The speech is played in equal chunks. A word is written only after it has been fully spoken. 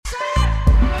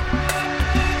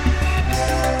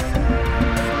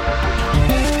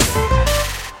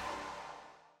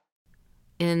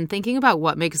in thinking about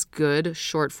what makes good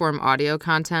short-form audio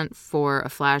content for a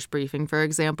flash briefing, for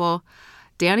example,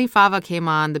 Dani Fava came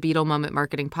on the Beetle Moment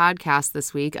Marketing Podcast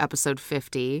this week, episode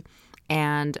 50,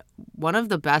 and one of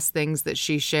the best things that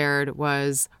she shared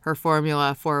was her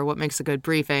formula for what makes a good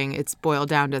briefing. It's boiled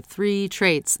down to 3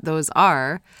 traits. Those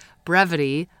are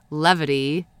brevity,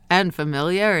 levity, and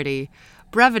familiarity.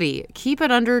 Brevity, keep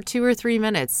it under 2 or 3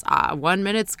 minutes. 1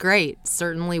 minute's great.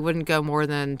 Certainly wouldn't go more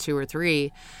than 2 or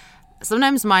 3.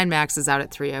 Sometimes mine maxes out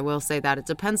at 3. I will say that. It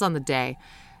depends on the day.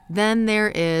 Then there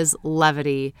is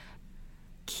levity.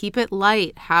 Keep it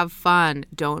light. Have fun.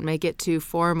 Don't make it too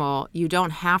formal. You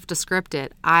don't have to script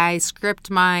it. I script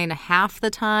mine half the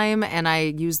time, and I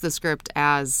use the script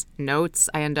as notes.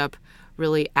 I end up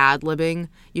really ad-libbing.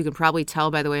 You can probably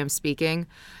tell by the way I'm speaking.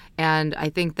 And I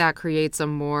think that creates a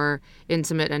more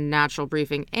intimate and natural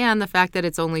briefing. And the fact that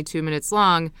it's only 2 minutes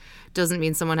long doesn't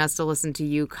mean someone has to listen to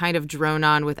you kind of drone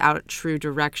on without true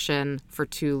direction for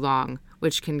too long,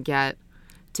 which can get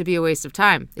to be a waste of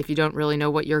time if you don't really know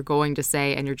what you're going to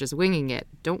say and you're just winging it.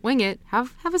 Don't wing it.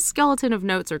 Have a skeleton of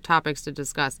notes or topics to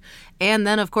discuss. And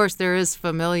then, of course, there is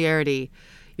familiarity.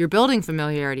 You're building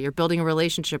familiarity. You're building a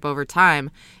relationship over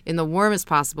time in the warmest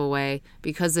possible way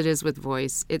because it is with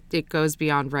voice. It goes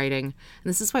beyond writing. And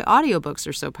this is why audiobooks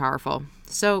are so powerful.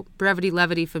 So brevity,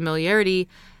 levity, familiarity.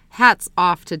 Hats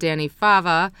off to Dani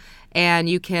Fava. And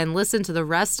you can listen to the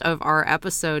rest of our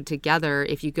episode together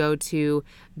if you go to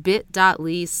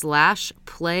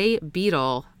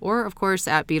bit.ly/playbeetle, or, of course,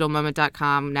 at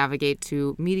beetlemoment.com, navigate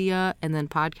to media and then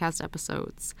podcast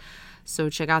episodes. So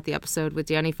check out the episode with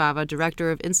Dani Fava,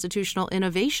 Director of Institutional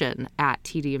Innovation at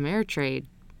TD Ameritrade.